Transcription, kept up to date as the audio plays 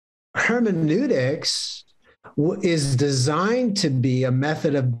hermeneutics is designed to be a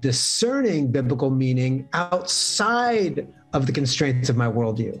method of discerning biblical meaning outside of the constraints of my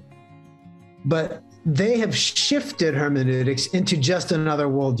worldview. But they have shifted hermeneutics into just another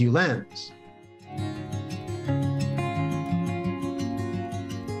worldview lens.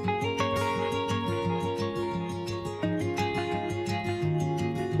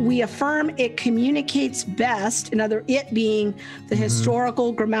 We affirm it communicates best, it being the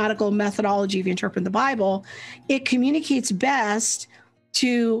historical, grammatical methodology of interpreting the Bible, it communicates best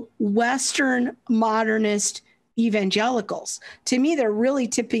to Western modernist evangelicals. To me, they're really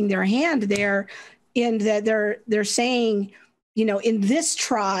tipping their hand there in that they're saying, in this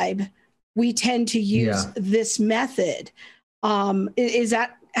tribe, we tend to use this method. Is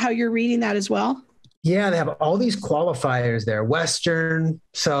that how you're reading that as well? Yeah, they have all these qualifiers there, Western,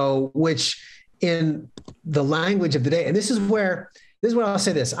 which in the language of the day, and this is where I'll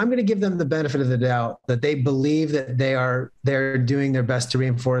say this, I'm going to give them the benefit of the doubt that they believe that they're doing their best to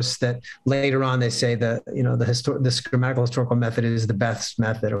reinforce that later on they say that, this grammatical historical method is the best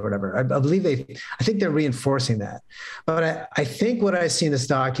method or whatever. I think they're reinforcing that. But I think what I see in this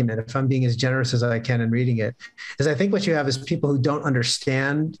document, if I'm being as generous as I can in reading it, is I think what you have is people who don't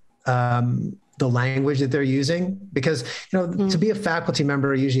understand the language that they're using, because, to be a faculty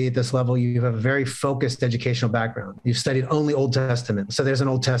member, usually at this level, you have a very focused educational background. You've studied only Old Testament. So there's an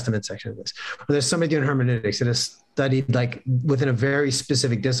Old Testament section of this. Or there's somebody doing hermeneutics that has studied like within a very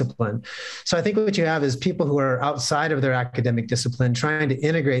specific discipline. So I think what you have is people who are outside of their academic discipline trying to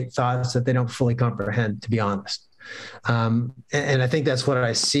integrate thoughts that they don't fully comprehend, to be honest. And I think that's what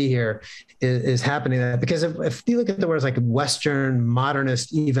I see here is happening. Because if you look at the words like Western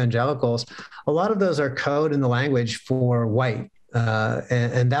modernist evangelicals, a lot of those are code in the language for white.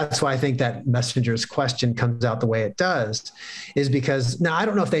 And that's why I think that Messenger's question comes out the way it does, is because now I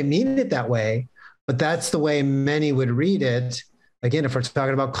don't know if they mean it that way, but that's the way many would read it. Again, if we're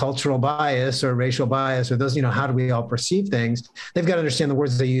talking about cultural bias or racial bias or those, how do we all perceive things? They've got to understand the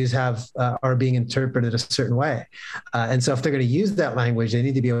words they use are being interpreted a certain way. And so if they're going to use that language, they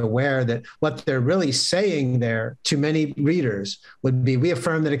need to be aware that what they're really saying there to many readers would be, we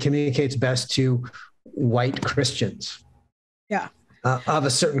affirm that it communicates best to white Christians. Yeah. Of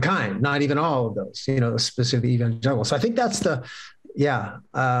a certain kind, not even all of those, specific evangelical. So I think that's the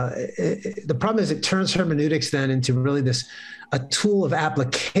problem is it turns hermeneutics then into really a tool of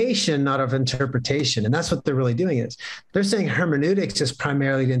application, not of interpretation. And that's what they're really doing is they're saying hermeneutics is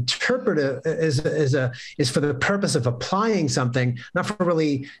primarily to interpret is for the purpose of applying something, not for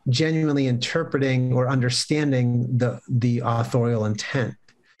really genuinely interpreting or understanding the authorial intent.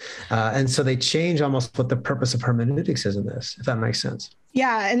 And so they change almost what the purpose of hermeneutics is in this, if that makes sense.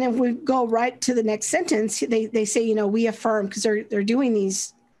 Yeah. And then we go right to the next sentence. They say, we affirm, because they're doing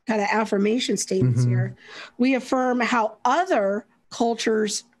these kind of affirmation statements here. We affirm how other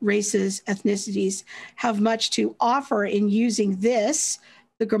cultures, races, ethnicities have much to offer in using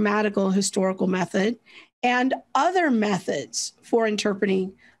the grammatical historical method, and other methods for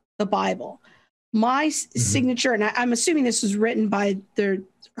interpreting the Bible. My signature, and I'm assuming this was written by their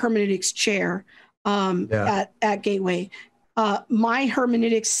hermeneutics chair at Gateway. My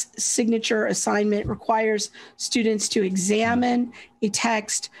hermeneutics signature assignment requires students to examine a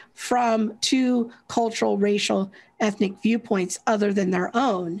text from two cultural, racial, ethnic viewpoints other than their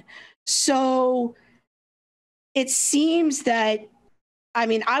own. So it seems that,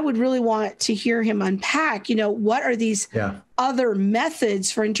 I would really want to hear him unpack, what are these other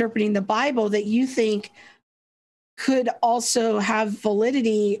methods for interpreting the Bible that you think could also have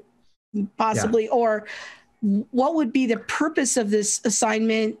validity, possibly, or what would be the purpose of this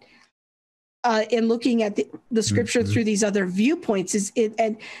assignment in looking at the scripture through these other viewpoints?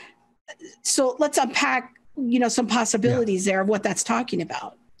 And so let's unpack, some possibilities there of what that's talking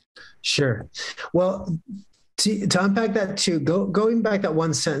about. Sure. Well, to unpack that too, going back that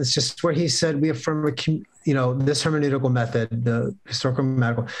one sentence, just where he said, we affirm, this hermeneutical method, the historical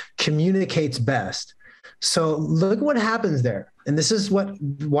grammatical, communicates best. So look what happens there. And this is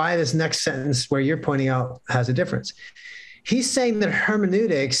why this next sentence where you're pointing out has a difference. He's saying that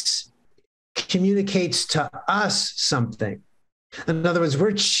hermeneutics communicates to us something. In other words,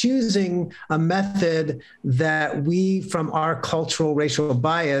 we're choosing a method that we, from our cultural racial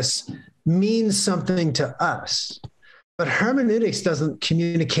bias, means something to us. But hermeneutics doesn't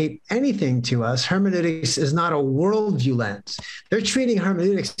communicate anything to us. Hermeneutics is not a worldview lens. They're treating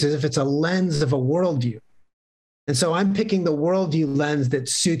hermeneutics as if it's a lens of a worldview. And so I'm picking the worldview lens that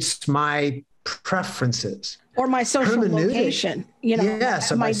suits my preferences. Or my social location.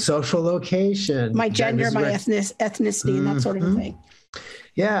 So my social location. My gender, my ethnicity, and that sort of thing.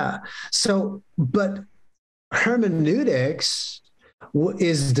 Yeah. So, but hermeneutics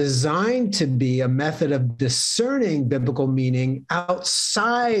is designed to be a method of discerning biblical meaning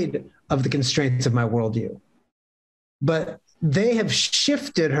outside of the constraints of my worldview. But they have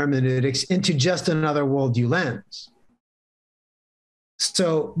shifted hermeneutics into just another worldview lens.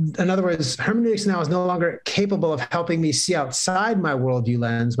 So, in other words, hermeneutics now is no longer capable of helping me see outside my worldview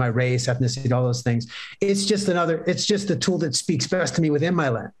lens, my race, ethnicity, all those things. It's just a tool that speaks best to me within my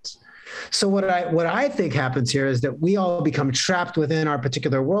lens. So what I think happens here is that we all become trapped within our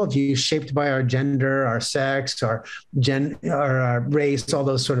particular worldview, shaped by our gender, our sex, our race, all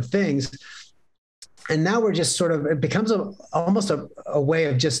those sort of things. And now we're just sort of, it becomes almost a way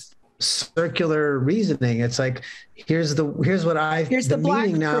of just circular reasoning. It's like, here's the black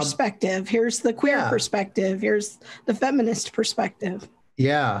now. Perspective. Here's the queer perspective. Here's the feminist perspective.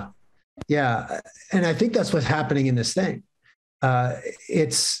 Yeah. Yeah. And I think that's what's happening in this thing.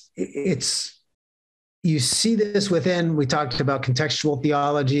 You see this within, we talked about contextual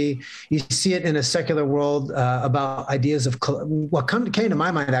theology. You see it in a secular world about ideas of, what came to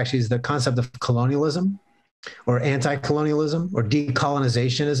my mind actually is the concept of colonialism or anti-colonialism or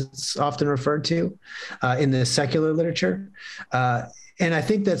decolonization, as it's often referred to in the secular literature. And I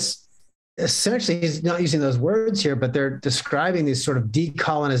think that's essentially, he's not using those words here, but they're describing these sort of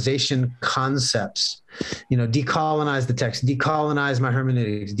decolonization concepts. Decolonize the text, decolonize my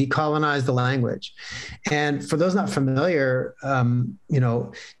hermeneutics, decolonize the language. And for those not familiar,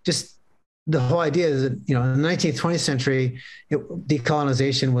 just the whole idea is that, in the 19th, 20th century,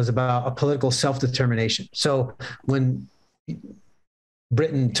 decolonization was about a political self-determination. So when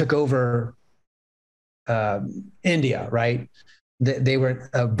Britain took over India, right? They were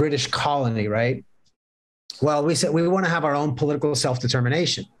a British colony, right? Well, we said we want to have our own political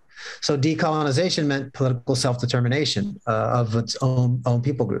self-determination. So decolonization meant political self-determination of its own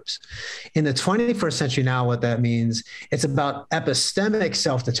people groups. In the 21st century now, what that means, it's about epistemic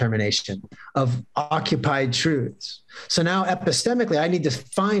self-determination of occupied truths. So now epistemically, I need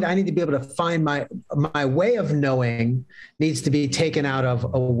to be able to find my way of knowing needs to be taken out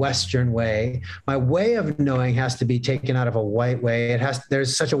of a Western way. My way of knowing has to be taken out of a white way.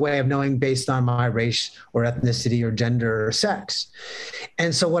 There's such a way of knowing based on my race or ethnicity or gender or sex.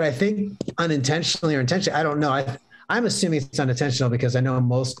 And so what I think unintentionally or intentionally, I don't know. I'm assuming it's unintentional because I know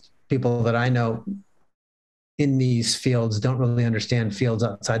most people that I know in these fields don't really understand fields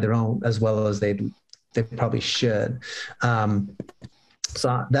outside their own as well as they probably should.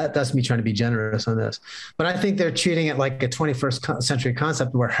 So that's me trying to be generous on this. But I think they're treating it like a 21st century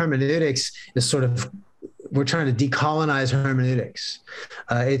concept where hermeneutics is sort of, we're trying to decolonize hermeneutics.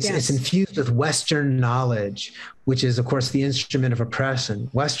 It's infused with Western knowledge, which is, of course, the instrument of oppression.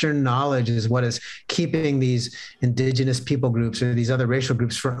 Western knowledge is what is keeping these indigenous people groups or these other racial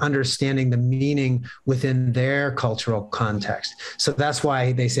groups from understanding the meaning within their cultural context. So that's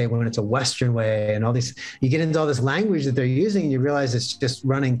why they say when it's a Western way and all these, you get into all this language that they're using and you realize it's just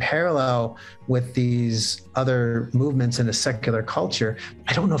running parallel with these other movements in a secular culture.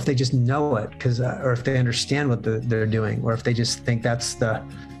 I don't know if they just know it or if they understand what they're doing, or if they just think that's the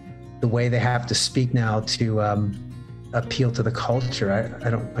way they have to speak now to appeal to the culture.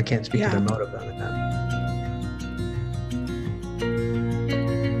 I can't speak to their motive on that.